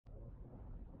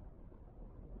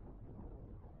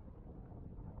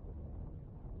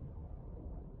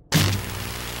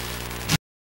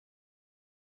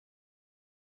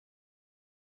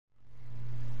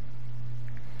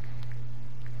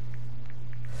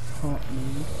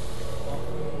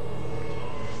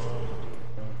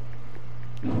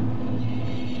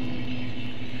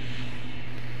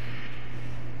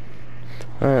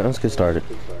Alright, let's get started.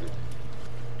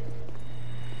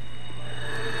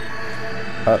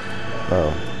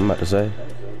 Oh, I'm about to say.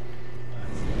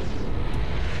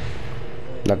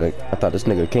 I thought this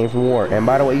nigga came from war. And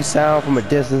by the way, you sound from a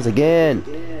distance again.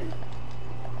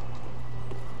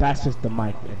 That's just the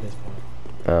mic at this point.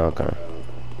 Oh, okay.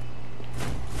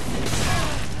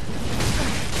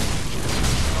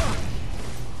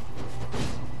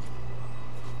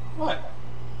 What?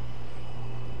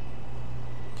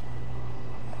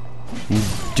 You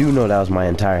do know that was my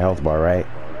entire health bar, right?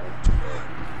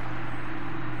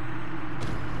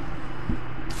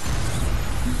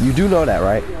 You do know that,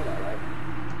 right?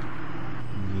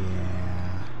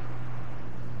 Yeah.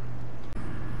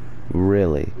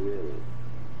 Really?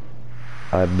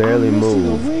 I barely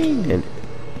moved. And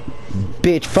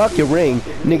bitch, fuck your ring.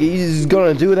 Nigga, you just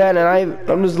gonna do that and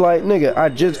I'm just like, nigga, I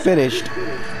just finished.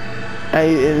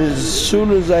 And as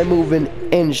soon as I move an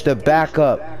inch to back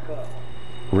up.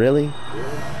 Really? Yeah,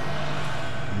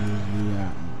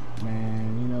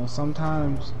 man, you know,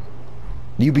 sometimes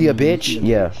you be a bitch?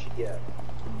 Yeah.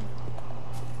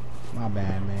 My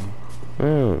bad, man.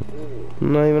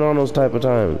 I'm not even on those type of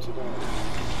times.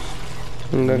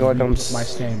 Like I'm my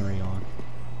standard on.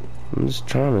 I'm just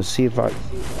trying to see if I...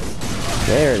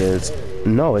 There it is.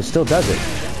 No, it still does it.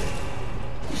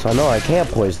 So I know I can't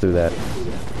poise through that.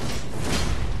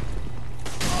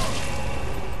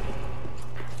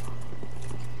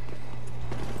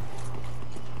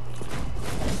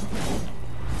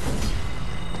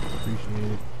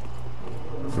 Appreciate it.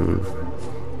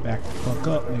 Back the fuck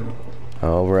up, nigga. I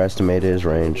overestimated his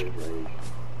range.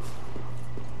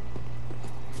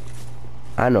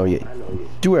 I know you.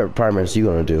 Do whatever requirements you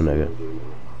gonna do, nigga.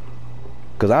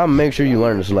 Cause I'll make sure you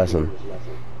learn this lesson.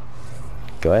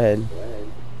 Go ahead.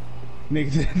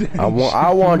 Nigga,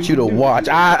 I want you to watch.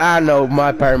 I know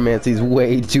my pyromancy's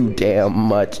way too damn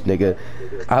much, nigga.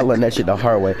 I learned that shit the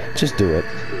hard way. Just do it.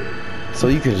 So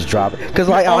you can just drop it. Cause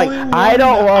like I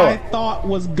don't I thought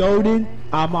was goaded.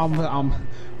 I'm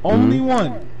only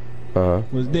one.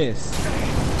 Was this.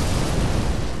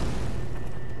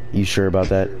 You sure about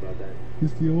that?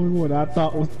 It's the only one I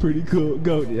thought was pretty cool.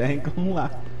 Goated, I ain't gonna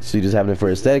lie. So you just having it for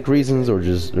aesthetic reasons, or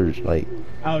like?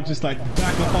 I was just like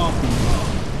back up off me.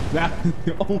 That's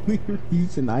the only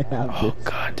reason I have this. Oh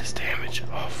god, this damage!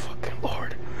 Oh fucking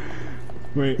lord!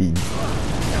 Wait.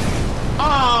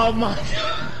 Oh my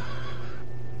god.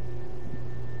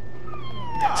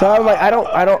 So I'm like,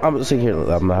 I'm sitting here.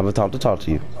 I'm gonna have a talk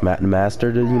to you,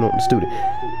 master, to student.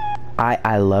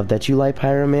 I love that you like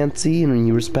pyromancy and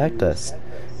you respect us.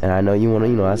 And I know you want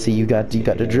to, I see you got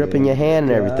the drip in your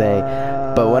hand and everything.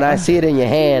 But when I see it in your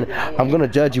hand, I'm going to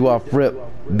judge you off rip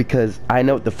because I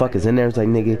know what the fuck is in there. It's like,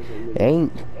 nigga,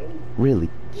 ain't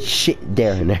really shit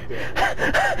there in there.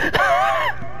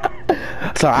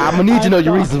 So I'm going to need to know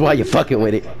your reasons why you're fucking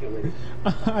with it.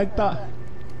 I thought...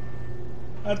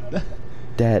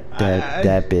 That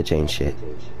bitch ain't shit.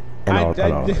 No, it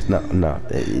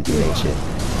ain't shit.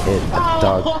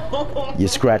 Dog, you're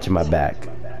scratching my back.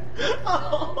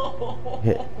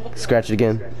 Hit. Scratch it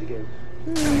again. A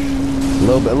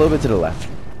little bit to the left.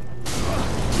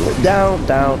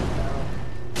 Down.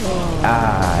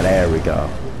 Ah, there we go.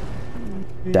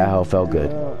 That hoe felt good.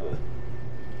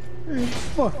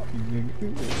 Fuck you,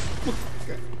 nigga.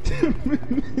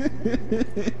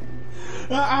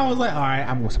 I was like, alright,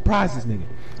 I'm gonna surprise this nigga.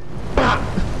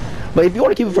 But if you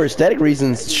want to keep it for aesthetic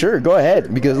reasons, sure, go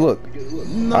ahead. Because look,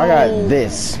 no. I got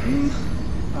this.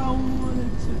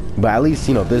 But at least,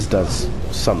 this does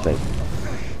something.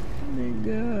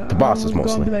 Nigga, the boss is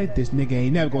mostly. Gonna be like, this nigga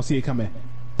ain't never gonna see it coming.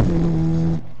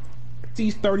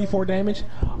 Sees 34 damage.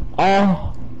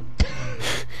 Oh.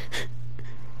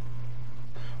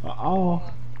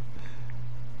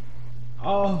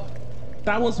 Oh.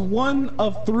 That was one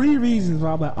of 3 reasons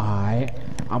why I'm like, alright,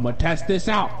 I'm gonna test this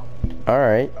out.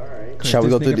 Alright. Shall we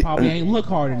go through the... probably ain't look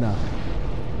hard enough.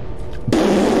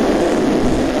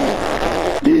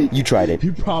 You tried it.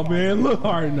 You probably ain't look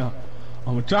hard enough.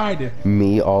 I'm gonna try this.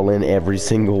 Me all in every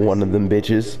single one of them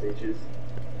bitches.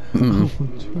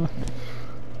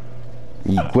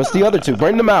 What's the other 2?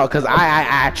 Bring them out, cause I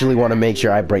actually want to make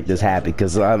sure I break this habit,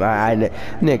 cause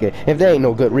nigga, if there ain't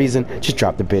no good reason, just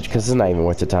drop the bitch, cause it's not even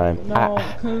worth the time. No,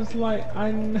 cause like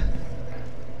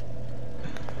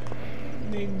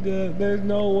nigga, there's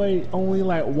no way only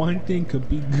like one thing could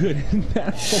be good in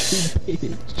that whole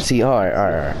bitch. See,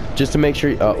 alright. Just to make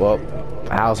sure. Oh well,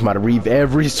 Al's about to read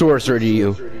every sorcerer to you.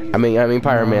 I mean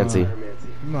pyromancy.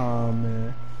 Nah,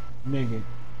 man, nigga.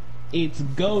 it's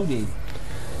goated.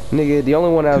 Nigga, the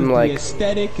only one I'm The like,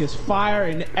 aesthetic is fire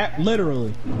and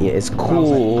literally. yeah, it's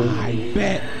cool. I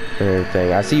bet. And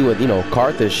everything. I see you with, you know,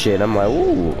 Carthage shit. I'm like,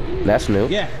 ooh, that's new.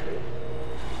 Yeah.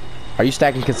 Are you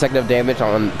stacking consecutive damage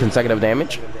on consecutive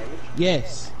damage?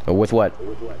 Yes. Or with what?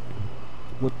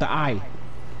 With the eye.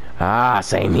 Ah,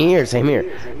 same here, same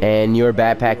here. And you're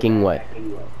backpacking what?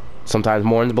 Sometimes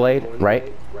Morn's Blade,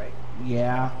 right?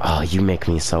 Yeah. Oh, you make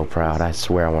me so proud. I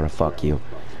swear I want to fuck you.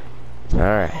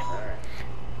 Alright.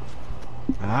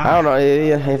 I don't know,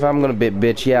 if I'm gonna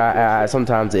bitch, yeah,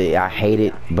 sometimes I hate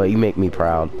it, but you make me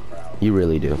proud. You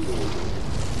really do.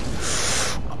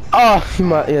 Oh, you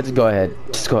might, yeah, just go ahead.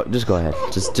 Just go ahead.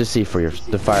 Just see for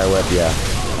the fire web, yeah.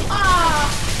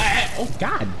 Oh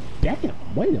God damn!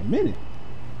 Wait a minute.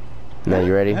 Now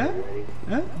you ready? Huh?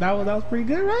 That was pretty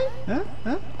good, right?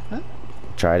 Huh?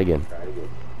 Try it again.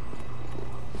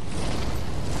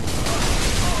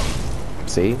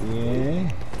 See? Yeah.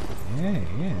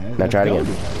 Now try it again.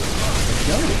 Let's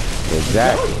go.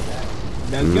 Exactly.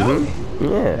 Let's go.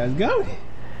 Yeah. Let's go.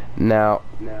 Now,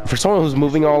 for someone who's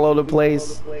moving all over the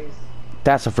place,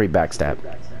 that's a free backstab.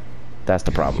 That's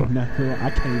the problem. No, I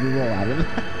can't even roll out of it.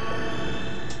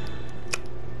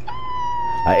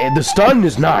 The stun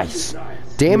is nice.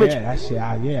 Damage, Yeah, that shit,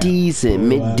 yeah. decent,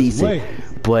 mid-decent.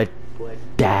 But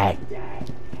that,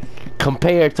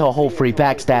 compared to a whole free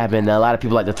backstab and a lot of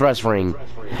people like the thrust ring,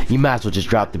 you might as well just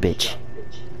drop the bitch.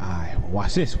 Alright,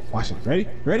 watch this. Watch this.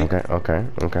 Ready? Okay.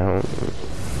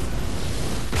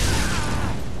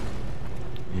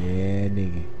 Yeah,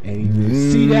 nigga. Ain't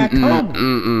even see that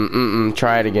coming.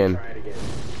 Try it again.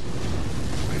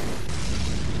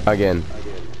 Again.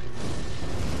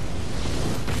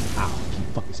 Ow, keep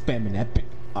fucking spamming that bitch.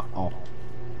 Oh,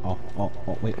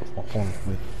 wait, hold on,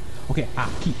 wait. Okay, I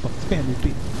keep fucking spamming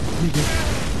this bitch. Nigga.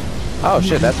 Oh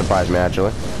shit, that surprised me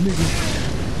actually. Nigga.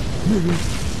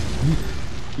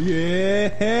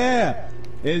 Yeah.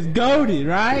 It's goated,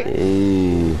 right?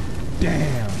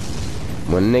 Damn.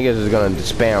 When niggas is gonna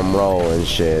spam roll and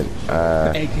shit,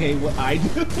 AKA what I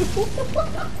do.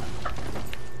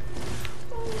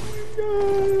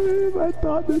 Oh my god, I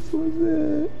thought this was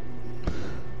it.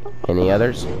 any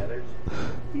others?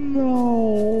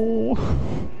 No.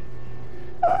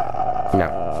 No.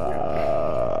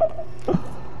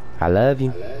 I love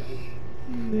you.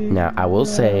 Now I will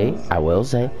say,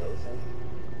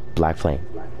 Black Flame.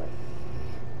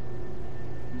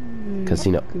 Cause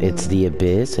you know, it's the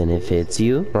abyss and it fits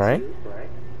you, right?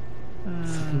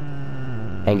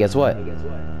 And guess what?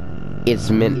 It's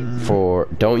meant for,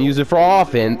 don't use it for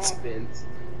offense.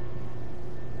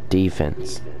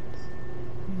 Defense.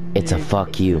 It's a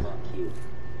fuck you.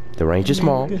 The range is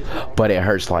small, but it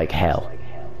hurts like hell.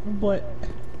 But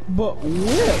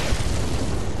whip.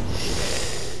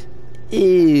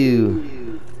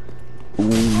 Ew.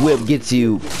 Whip gets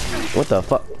you. What the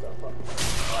fuck?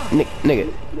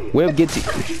 Nigga. Whip gets you.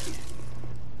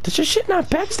 Does your shit not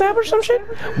backstab or some shit?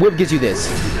 Whip gets you this.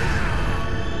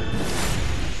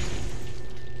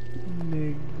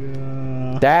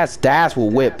 Nigga. That's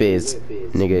what whip is,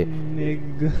 nigga.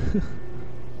 Nigga.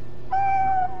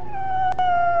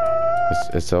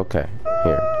 It's okay.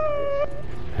 Here.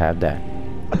 Have that.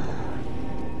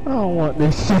 I don't want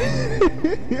this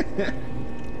shit.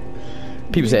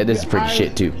 People say this is pretty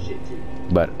shit too.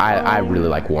 But I really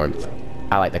like warmth.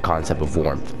 I like the concept of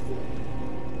warmth.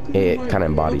 It kind of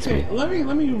embodies me. Let me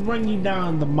run you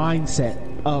down the mindset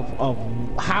of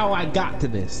how I got to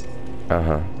this.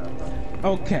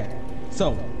 Okay,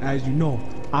 so as you know,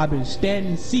 I've been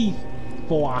standing Seath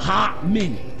for a hot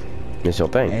minute. It's your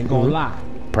thing. Ain't gonna lie.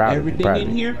 Proud everything of you, in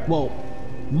here, well,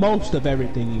 most of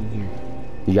everything in here.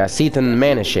 You got Seath and the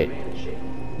mana shit.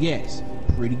 Yes,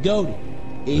 pretty goated.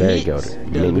 It Very hits,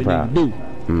 goated. does Make me what proud. it do.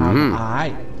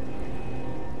 Alright.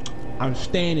 I'm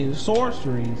standing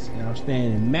sorceries and I'm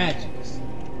standing magics.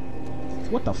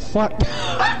 What the fuck?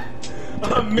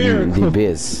 A miracle. The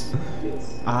abyss.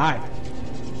 Alright.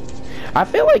 I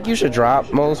feel like you should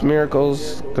drop most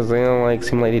miracles because they don't like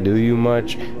seem like they do you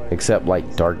much, except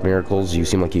like dark miracles. You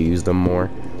seem like you use them more,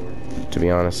 to be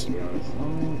honest.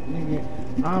 Nigga,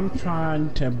 I'm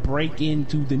trying to break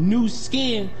into the new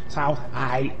skin. So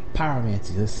I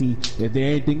pyromancy. Let's see if there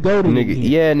anything go to Nigga,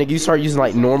 yeah, nigga, you start using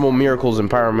like normal miracles and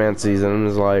pyromancies, and I'm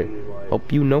just like,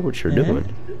 hope you know what you're doing.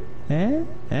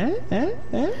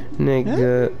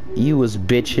 Nigga, you was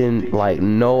bitching like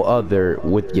no other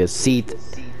with your Seath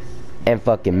and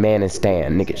fucking man and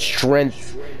stand. Nigga,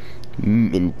 strength,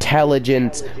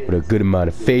 intelligence, with a good amount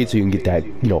of faith so you can get that,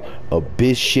 you know,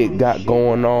 abyss shit got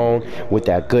going on with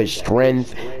that good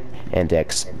strength and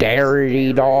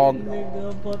dexterity, dog.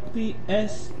 Nigga, but the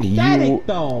aesthetic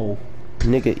though.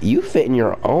 Nigga, you fit in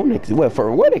your own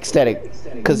for what aesthetic?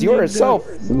 Cause yourself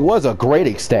was a great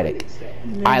aesthetic.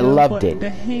 Nigga, I loved it.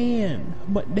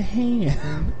 But the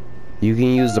hand. You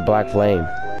can use the black flame.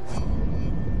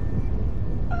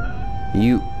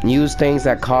 You use things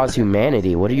that cause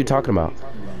humanity. What are you talking about?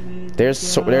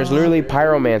 There's literally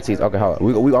pyromancies. Okay, hold on.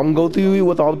 I'm gonna go through you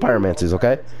with all the pyromancies,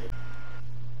 okay?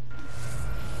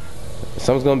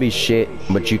 Some's gonna be shit,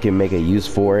 but you can make a use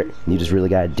for it. You just really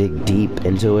gotta dig deep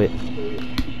into it,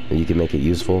 and you can make it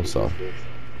useful. So,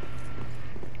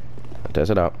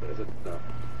 test it out.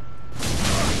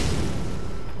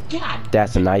 God.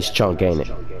 That's a nice chunk, ain't it?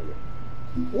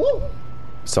 Woo.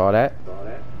 Saw that?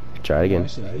 Try it again.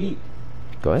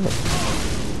 Go ahead.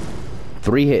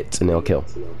 3 hits and they'll kill.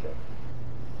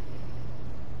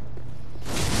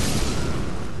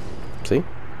 See?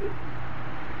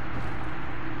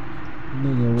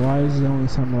 Nigga, why is it only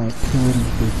something like 2 of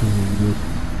these bitches is good?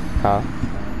 Huh?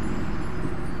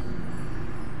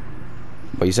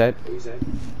 What you said?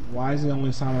 Why is it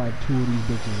only sounding like 2 of these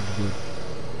bitches is good?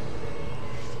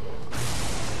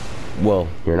 Well,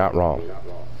 you're not wrong.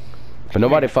 But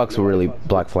nobody fucks with really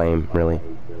Black Flame, really.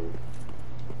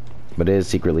 But it is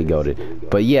secretly goated.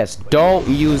 But yes, don't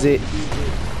use it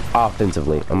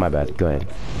offensively. Oh, my bad. Go ahead.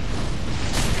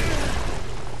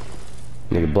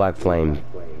 Nigga, Black Flame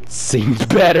seems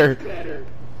better.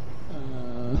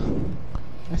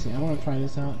 Actually, I want to try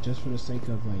this out just for the sake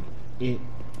of, like, it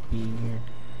being here.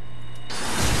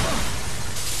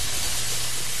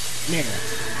 Nigga.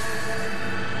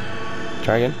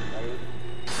 Try again.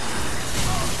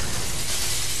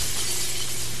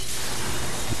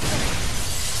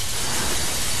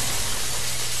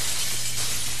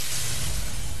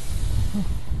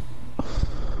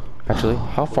 Actually,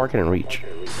 how far can it reach?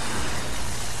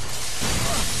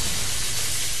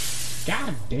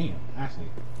 God damn, actually.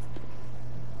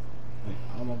 Like,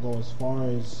 I'm gonna go as far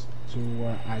as to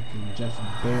where I can just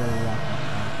barely lock on.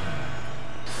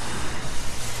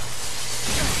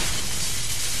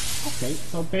 Okay,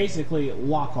 so basically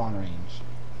lock on range.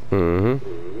 Mm-hmm.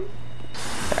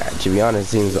 To be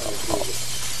honest, it seems...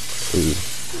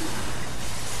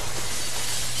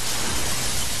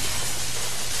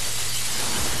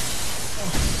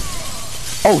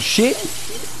 Oh shit!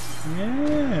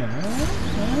 Yeah.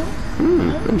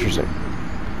 Interesting.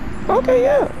 Okay,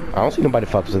 yeah. I don't see nobody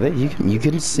fucks with it. You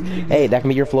can see. Hey, that can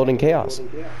be your floating chaos.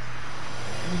 Look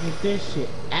at this shit.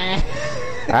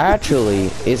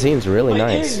 Actually, it seems really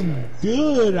nice. It's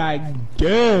good, I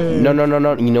guess. No.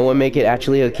 You know what make it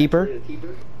actually a keeper?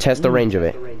 Test the range of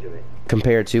it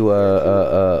compared to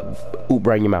oop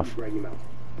right in your mouth.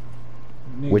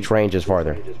 Which range is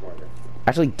farther?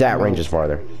 Actually, that range is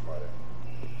farther.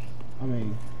 I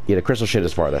mean, yeah, the crystal shit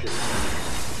is farther.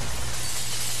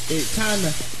 It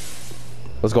kinda.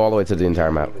 Let's go all the way to the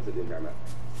entire map.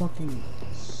 Fucking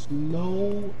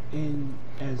slow and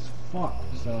as fuck,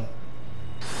 so.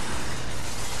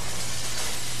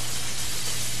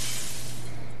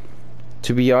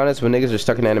 To be honest, when niggas are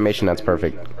stuck in animation, that's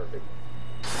perfect.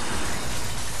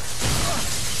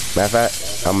 Matter of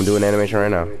fact, I'm gonna do an animation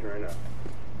right now.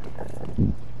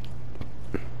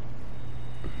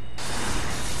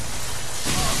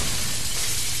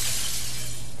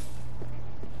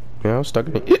 You know, stuck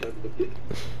in it. You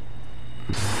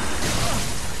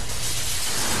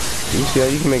see how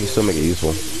you can still make it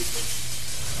useful.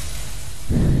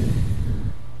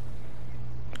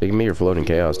 It can make your floating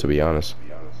chaos, to be honest.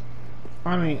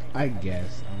 I mean, I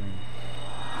guess.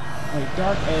 Like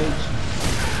Dark Edge.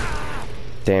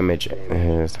 Damage.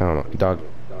 I don't know.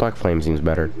 Black Flame seems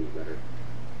better.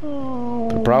 Oh,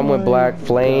 the problem with Black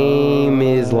Flame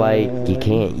is like you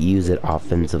can't use it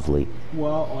offensively.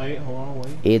 Well, wait, hold on,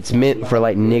 wait. It's meant for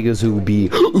like niggas who be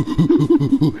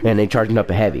and they charging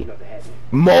up a heavy.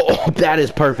 That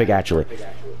is perfect, actually.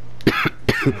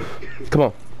 Come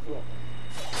on.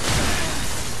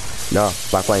 No,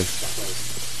 Black Flame.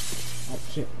 Oh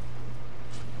shit.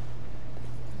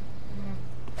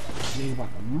 Nigga about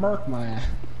to murk my ass.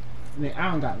 Nigga,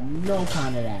 I don't got no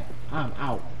kind of that. I'm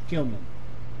out. Kill me.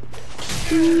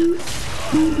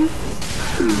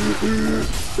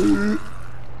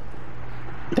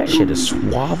 That shit is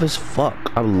suave as fuck.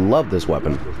 I love this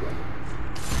weapon.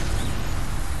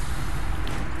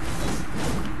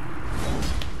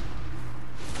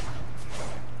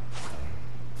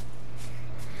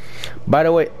 By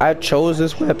the way, I chose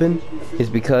this weapon is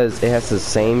because it has the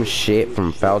same shit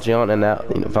from Falchion, and that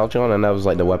Falchion, and that was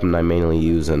like the weapon I mainly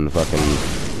use in fucking.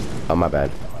 Oh my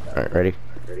bad. All right, ready?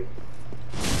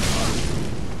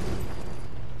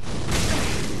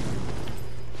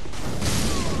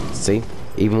 See,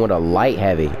 even with a light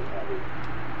heavy,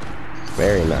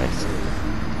 very nice.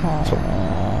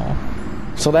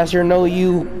 So that's your no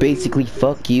you, basically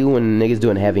fuck you and niggas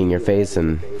doing heavy in your face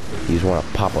and you just wanna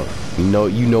pop up.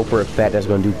 You know for a fact that's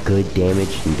gonna do good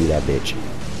damage and do that bitch.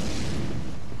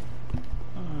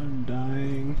 I'm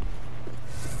dying.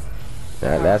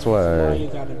 That's why you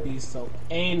gotta be so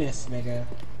anus, nigga.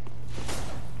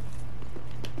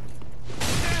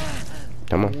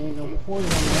 Come on.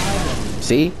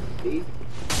 See?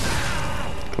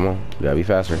 Come on, you gotta be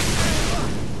faster.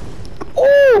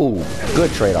 Ooh!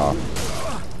 Good trade-off.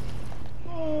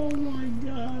 Oh my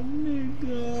god,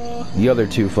 nigga. The other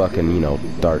two fucking, you know,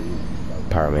 dark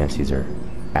pyromancies are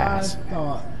ass. I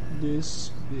thought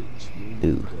this bitch.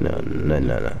 Ooh, no.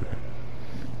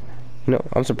 You know,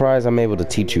 I'm surprised I'm able to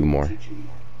teach you more.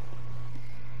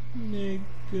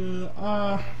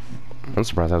 Nigga, I'm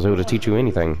surprised I was able to teach you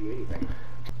anything.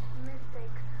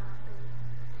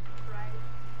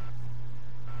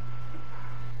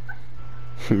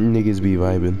 Niggas be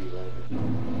vibing.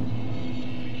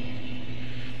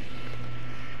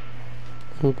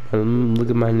 Look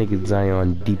at my nigga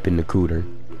Zion deep in the cooter.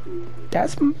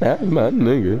 That's my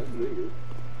nigga.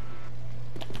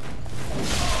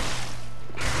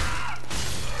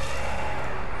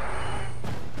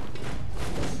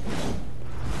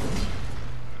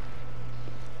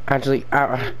 Actually,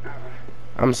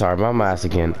 I'm sorry, but I'm gonna ask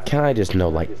again. Can I just know,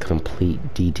 like,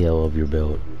 complete detail of your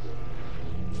build?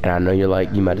 And I know you're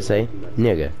like, you might say,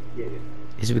 nigga.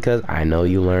 It's because I know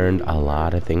you learned a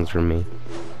lot of things from me.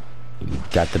 You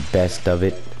got the best of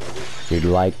it. You're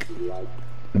like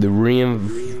the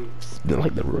refined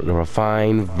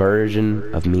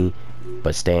version of me,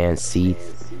 but Stan,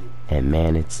 Seath, and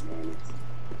Manitz,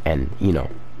 and, you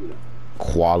know,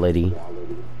 quality.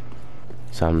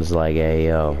 So I'm just like, hey,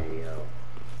 yo,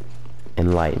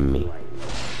 enlighten me.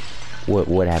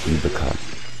 What have you become?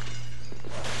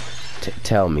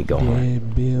 Tell me, go on.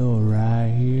 Dead Bill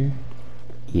right here.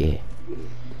 Yeah.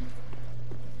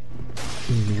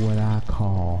 Is what I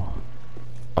call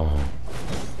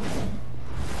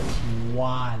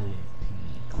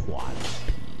quality.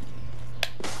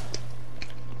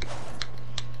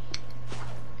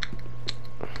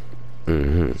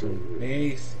 Mm-hmm. So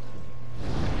basically,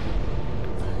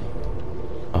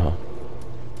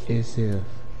 it's if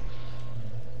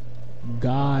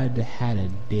God had a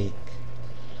dick,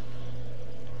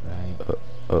 right?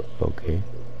 Okay.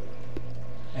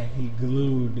 And he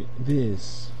glued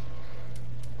this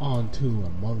onto a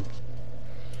monkey.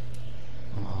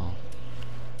 Now,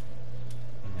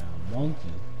 a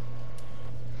monkey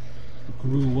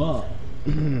grew up,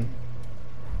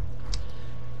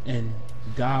 and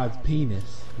God's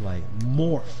penis, like,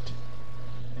 morphed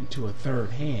into a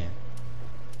third hand.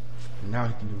 And now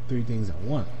he can do 3 things at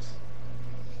once.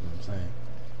 You know what I'm saying?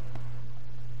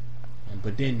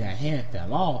 But then that hand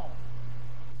fell off,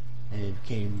 and it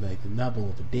became like the nubble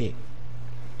of a dick.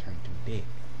 Turned to a dick.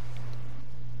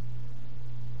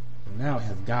 And now it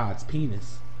has God's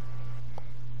penis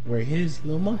where his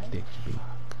little monkey dick should be.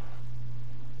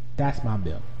 That's my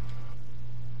build.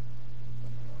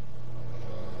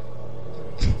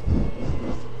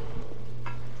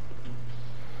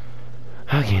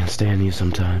 I can't stand you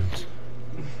sometimes.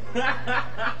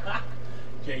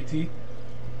 JT?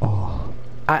 Oh.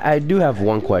 I do have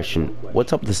one question.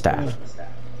 What's up with the staff?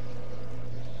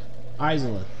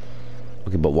 Isolate.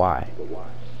 Okay, but why?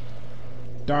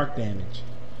 Dark damage.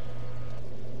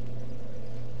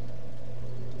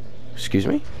 Excuse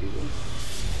me?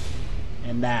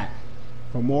 And that.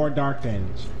 For more dark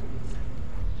damage.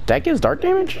 That gives dark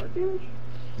damage?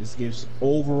 This gives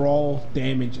overall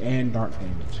damage and dark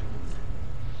damage.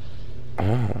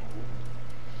 Oh.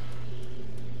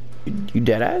 You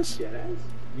dead ass?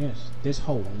 Yes. This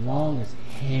hole long as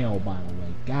hell, by the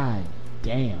way. God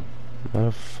damn. What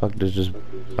the fuck does just...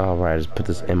 Alright, just put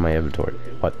this in my inventory.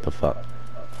 What the fuck?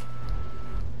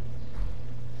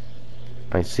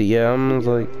 I see, yeah, I'm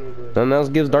like... Nothing else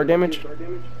gives dark damage?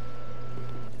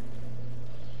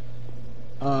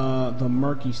 The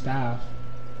murky staff.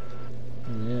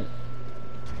 Yeah.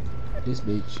 This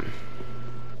bitch.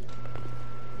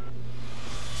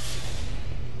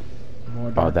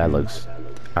 Oh, that looks...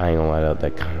 I ain't gonna lie,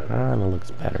 that kinda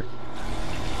looks better.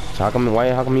 So how come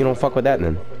you don't fuck with that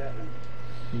then?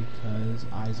 Because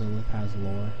Izolith has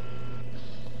lore.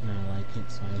 And I like it,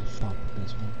 so I fuck with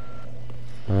this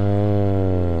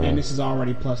one. And this is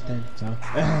already plus 10, so.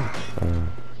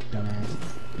 Dumbass.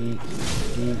 Big.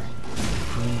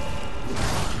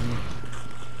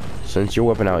 Since you're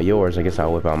whipping out yours, I guess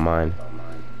I'll whip out mine.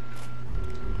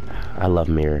 I love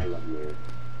mirror.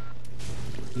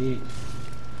 Big.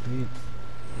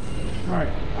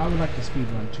 Alright, I would like to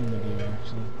speedrun 2 video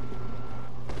actually.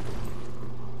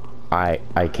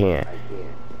 I can't.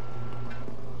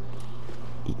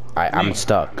 I'm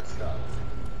stuck.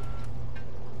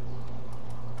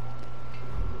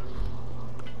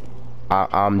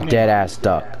 I'm dead ass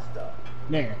stuck.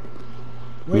 There.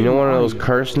 You know one of those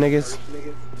cursed niggas?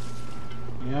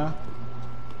 Yeah.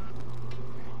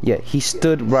 Yeah, he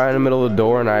stood right in the middle of the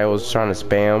door and I was trying to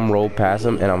spam roll past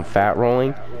him and I'm fat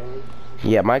rolling.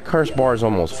 Yeah, my curse bar is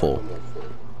almost full.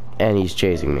 And he's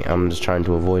chasing me. I'm just trying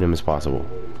to avoid him as possible.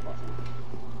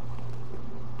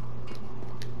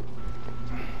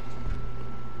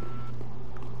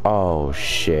 Oh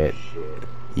shit.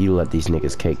 You let these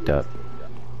niggas caked up.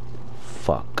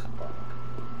 Fuck.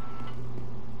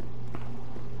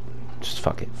 Just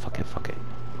fuck it, fuck it, fuck it.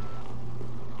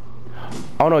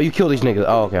 Oh no, you killed these niggas.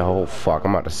 Oh, okay, oh fuck,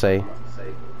 I'm about to say.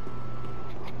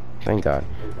 Thank God.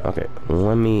 Okay,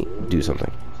 let me do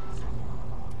something.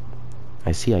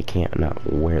 I see I can't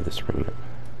not wear this ring.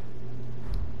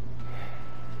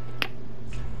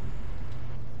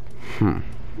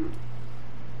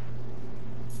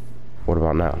 What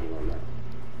about now?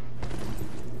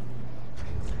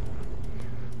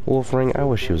 Wolf ring, I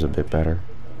wish he was a bit better.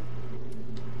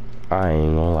 I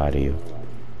ain't gonna lie to you.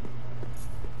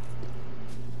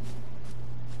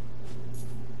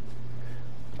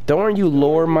 Don't you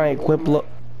lower my equip lo-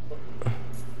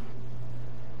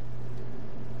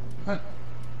 What?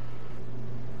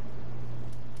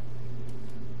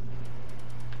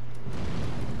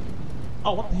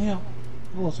 Oh, what the hell?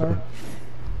 Hello, sir.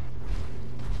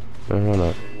 Hold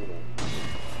up.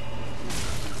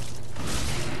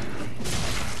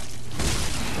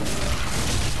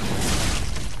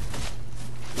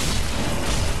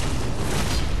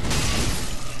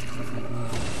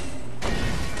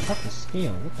 Cut the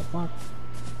scale, what the fuck?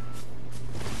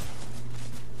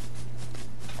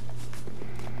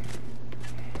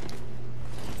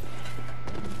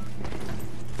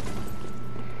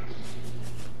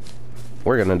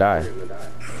 We're gonna die.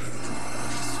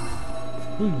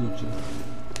 Who you just?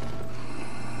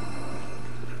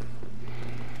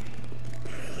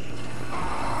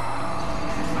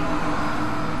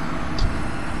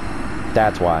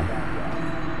 That's why.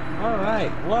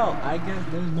 Alright, well, I guess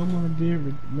there's no more deer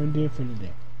for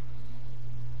today.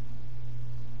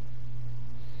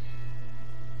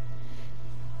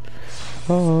 I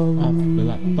feel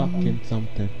like fucking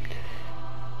something.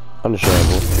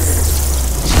 Understandable.